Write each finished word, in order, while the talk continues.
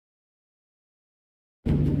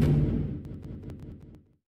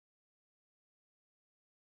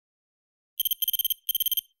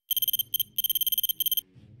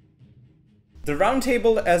The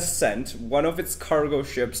Roundtable has sent one of its cargo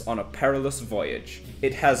ships on a perilous voyage.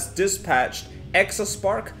 It has dispatched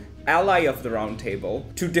Exospark, ally of the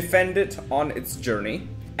Roundtable, to defend it on its journey,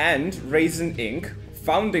 and Raisin Inc.,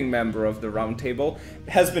 founding member of the Roundtable,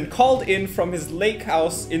 has been called in from his lake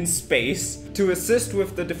house in space to assist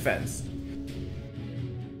with the defense.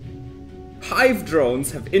 Hive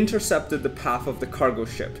drones have intercepted the path of the cargo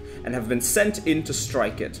ship and have been sent in to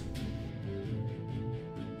strike it.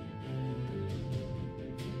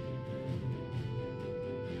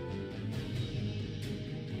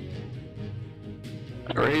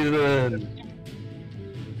 Raisin!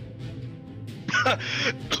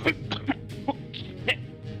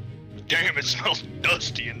 Damn, it smells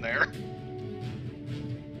dusty in there.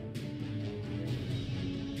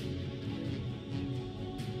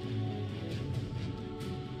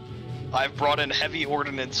 I've brought in heavy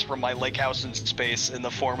ordnance from my lake house in space in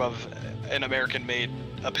the form of an American-made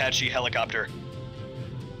Apache helicopter.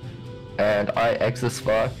 And I,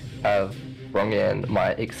 Exospark, have brought in my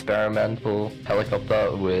experimental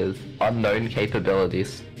helicopter with unknown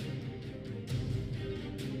capabilities.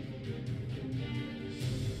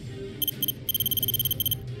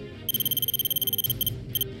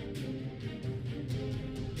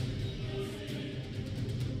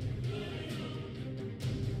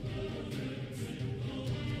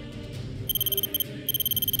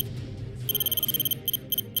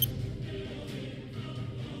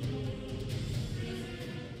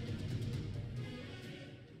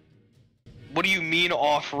 What do you mean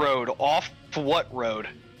off-road? Off what road?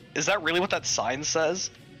 Is that really what that sign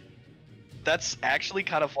says? That's actually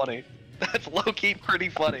kind of funny. That's low-key pretty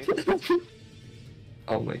funny.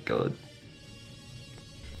 Oh my god.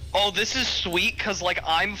 Oh, this is sweet, because, like,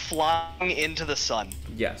 I'm flying into the sun.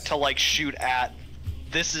 Yes. To, like, shoot at...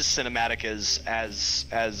 This is cinematic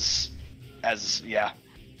yeah.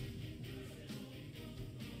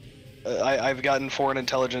 I've gotten foreign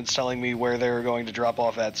intelligence telling me where they're going to drop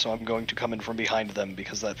off at, so I'm going to come in from behind them,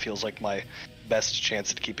 because that feels like my best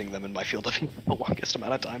chance at keeping them in my field of view for the longest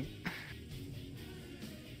amount of time.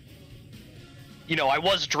 You know, I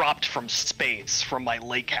was dropped from space from my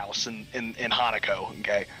lake house in Hanako,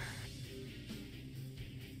 okay?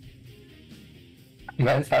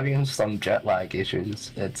 Man's having some jet lag issues.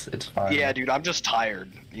 It's fine. Yeah, dude, I'm just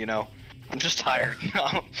tired, you know? I'm just tired.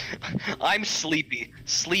 I'm sleepy.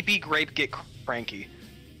 Sleepy grape get cranky.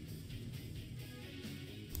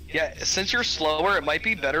 Yeah, since you're slower, it might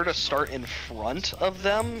be better to start in front of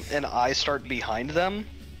them and I start behind them.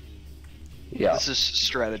 Yeah. This is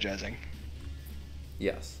strategizing.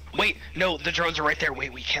 Yes. Wait, no, the drones are right there.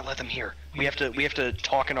 Wait, we can't let them hear. We have to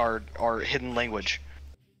talk in our hidden language.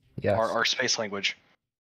 Yes. Our space language.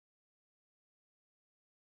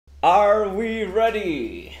 Are we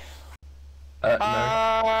ready? No.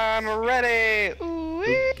 I'm ready.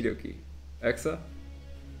 Okie dokie. Exa?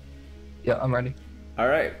 Yeah, I'm ready.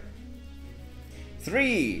 Alright.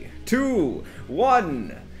 3, 2,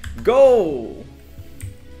 1, go!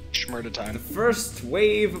 Schmurda time. First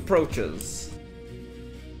wave approaches.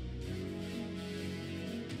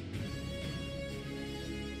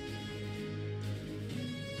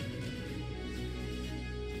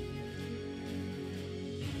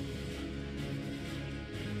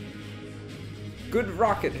 Good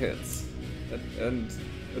rocket hits. And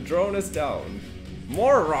a drone is down.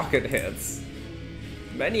 More rocket hits.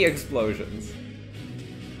 Many explosions.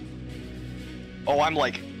 Oh,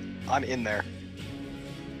 I'm in there.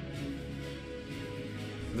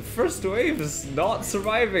 The first wave is not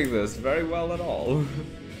surviving this very well at all.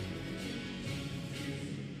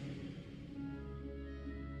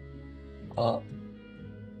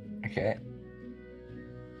 Okay.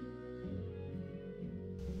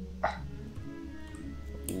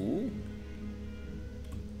 Ooh.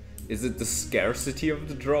 Is it the scarcity of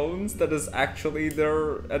the drones that is actually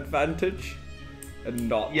their advantage? And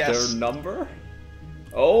not their number?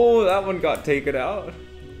 Oh, that one got taken out.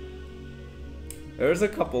 There's a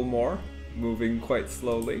couple more, moving quite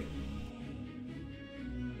slowly.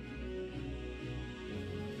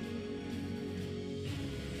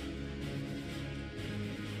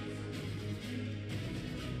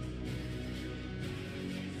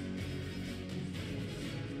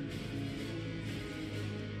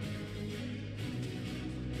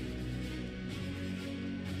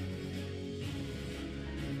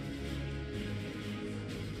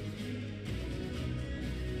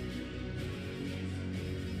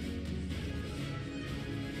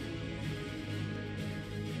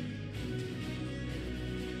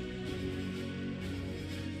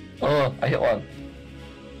 Oh, I hit one.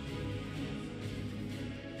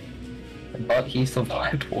 But he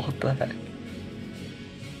survived, what the heck?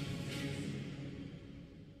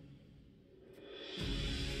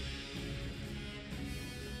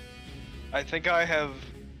 I think I have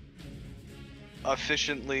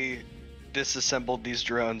efficiently disassembled these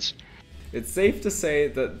drones. It's safe to say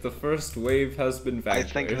that the first wave has been I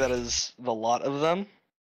vanquished. think that is the lot of them.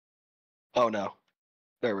 Oh no.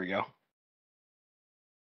 There we go.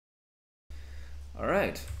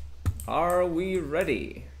 Alright. Are we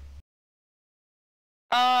ready?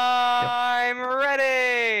 I'm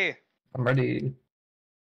ready! I'm ready.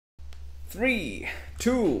 3,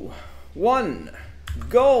 2, 1,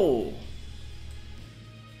 go!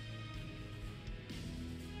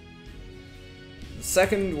 The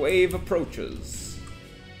second wave approaches.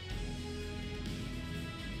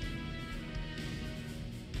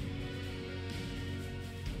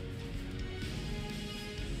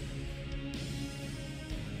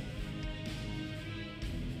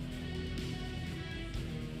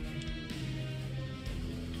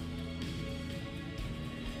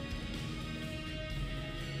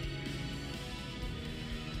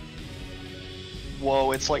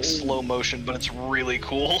 Whoa, it's like slow motion, but it's really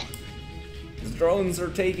cool. The drones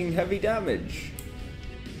are taking heavy damage.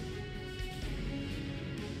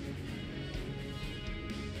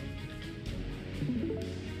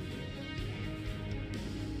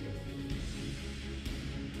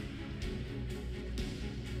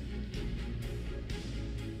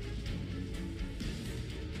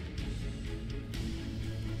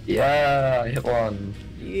 Yeah, I hit one.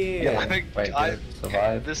 Yeah. I think Wait, did it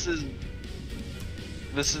survive?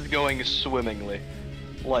 This is going swimmingly.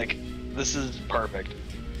 Like, this is perfect.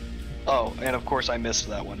 Oh, and of course I missed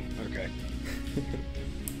that one. Okay.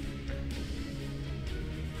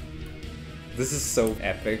 This is so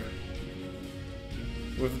epic.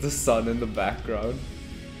 With the sun in the background.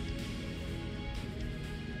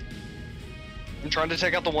 I'm trying to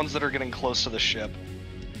take out the ones that are getting close to the ship.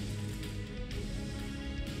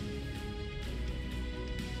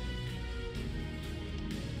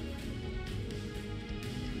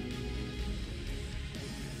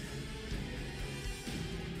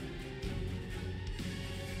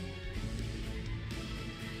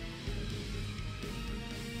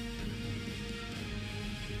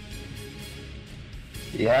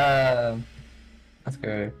 Yeah. Let's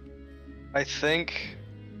go. I think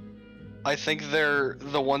they're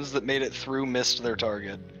the ones that made it through missed their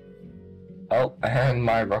target. Oh, and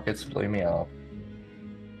my rockets blew me up.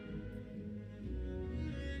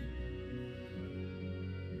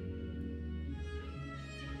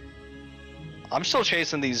 I'm still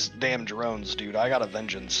chasing these damn drones, dude. I got a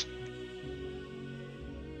vengeance.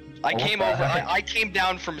 I What came the over. heck? I came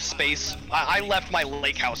down from space. I left my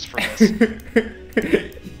lake house for this.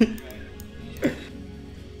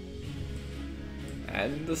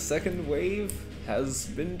 And the second wave has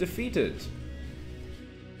been defeated.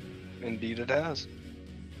 Indeed, it has.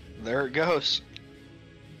 There it goes.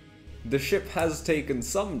 The ship has taken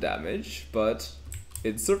some damage, but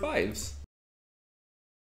it survives.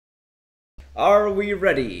 Are we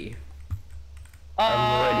ready?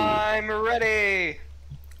 I'm I'm ready.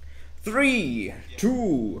 3,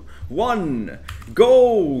 2, 1,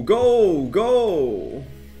 go, go, go!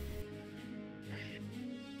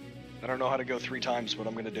 I don't know how to go 3 times, but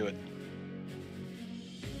I'm gonna do it.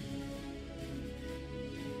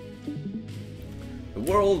 The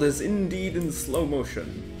world is indeed in slow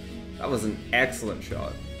motion. That was an excellent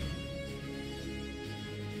shot.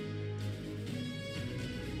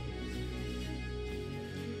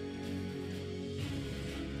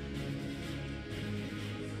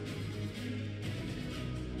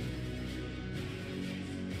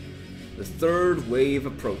 The third wave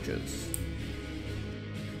approaches.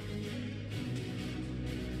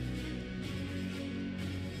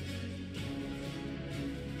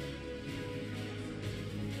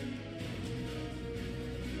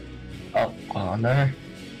 Oh no.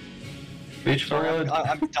 Reach Sorry, forward.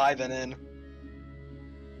 I'm diving in.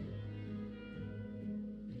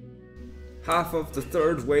 Half of the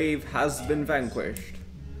third wave has been vanquished.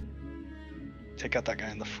 Take out that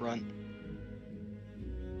guy in the front.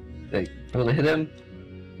 Hey, will it hit him?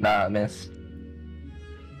 Nah, I missed.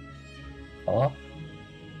 Oh.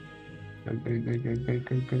 Go, go, go, go, go,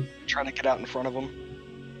 go, go. Trying to get out in front of him.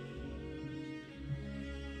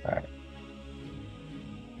 Alright.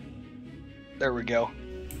 There we go.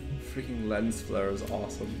 Freaking lens flare is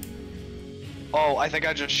awesome. Oh, I think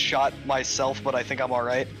I just shot myself, but I think I'm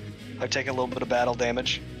alright. I've taken a little bit of battle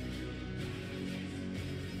damage.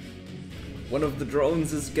 One of the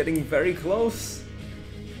drones is getting very close.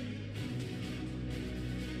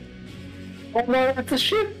 Oh no, it's a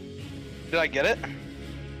ship! Did I get it?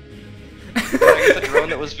 Did I get the drone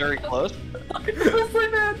that was very close? What's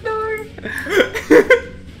like that? No!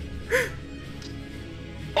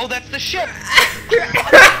 Oh, that's the ship!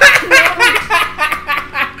 No!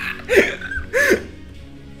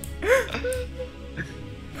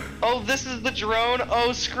 Oh, this is the drone?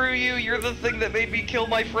 Oh, screw you, you're the thing that made me kill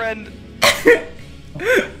my friend.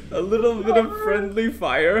 A little bit of friendly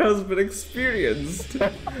fire has been experienced.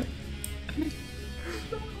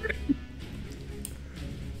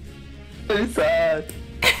 So sad.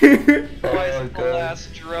 Why is it the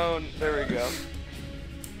last drone? There we go.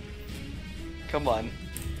 Come on.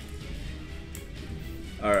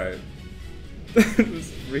 Alright. This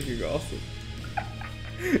is freaking awesome.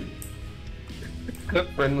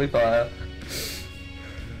 Friendly fire.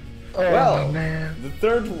 Oh, Well, man. the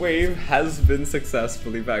third wave has been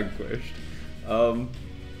successfully vanquished.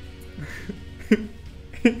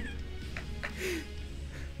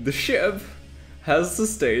 The ship has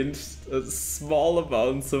sustained small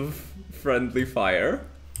amounts of friendly fire.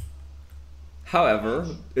 However,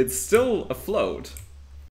 it's still afloat,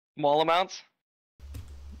 Small amounts?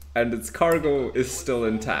 and its cargo is still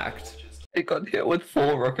intact. It got hit with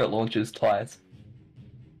 4 rocket launchers twice.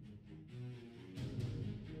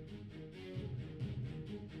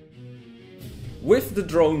 With the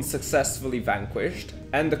drone successfully vanquished,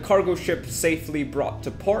 and the cargo ship safely brought to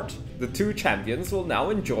port, the two champions will now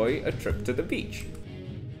enjoy a trip to the beach.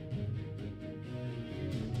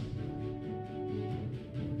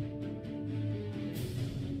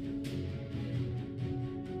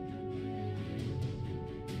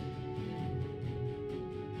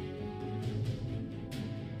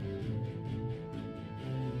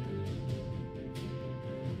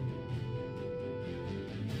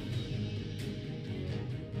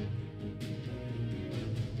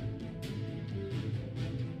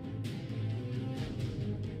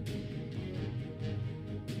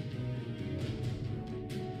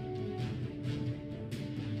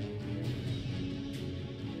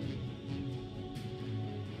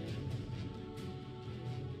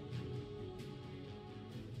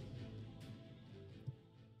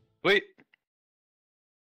 Wait.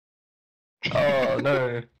 Oh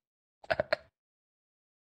no.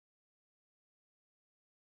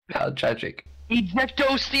 How tragic.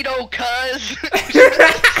 Ejectocito, cuz!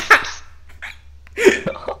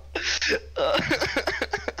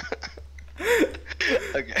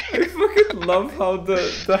 Okay. I fucking love how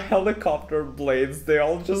the helicopter blades, they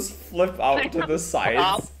all just flip out to the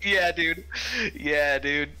sides. Yeah, dude. Yeah,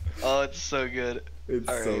 dude. Oh, it's so good. It's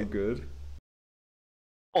so Alright. good.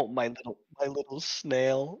 Oh, my little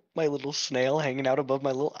snail hanging out above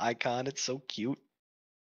my little icon. It's so cute.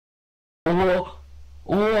 Whoa!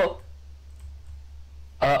 Whoa!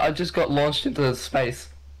 I just got launched into space.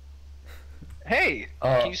 Hey,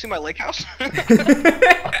 can you see my lake house?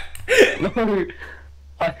 No!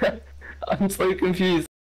 I'm so confused.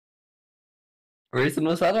 Reason,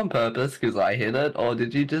 was that on purpose because I hit it, or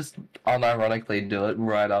did you just unironically do it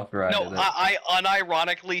right after I No, did it? I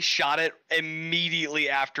unironically shot it immediately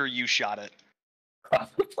after you shot it.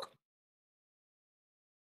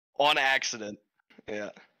 On accident. Yeah.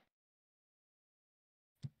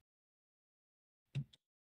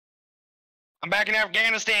 I'm back in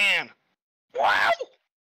Afghanistan! Wow!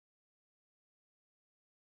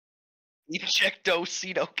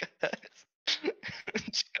 Ejectocito, guys.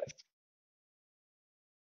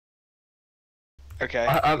 Okay.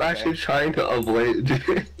 I'm okay. actually trying to avoid.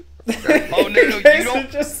 Oh no, You guys are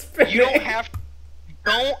just spinning. you don't have.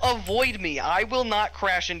 Don't avoid me. I will not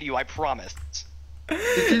crash into you. I promise. Did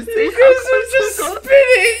you see You how guys are close just I got?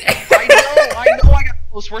 spinning. I know. I got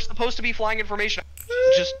close. We're supposed to be flying information.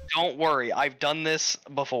 Just don't worry. I've done this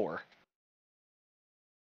before.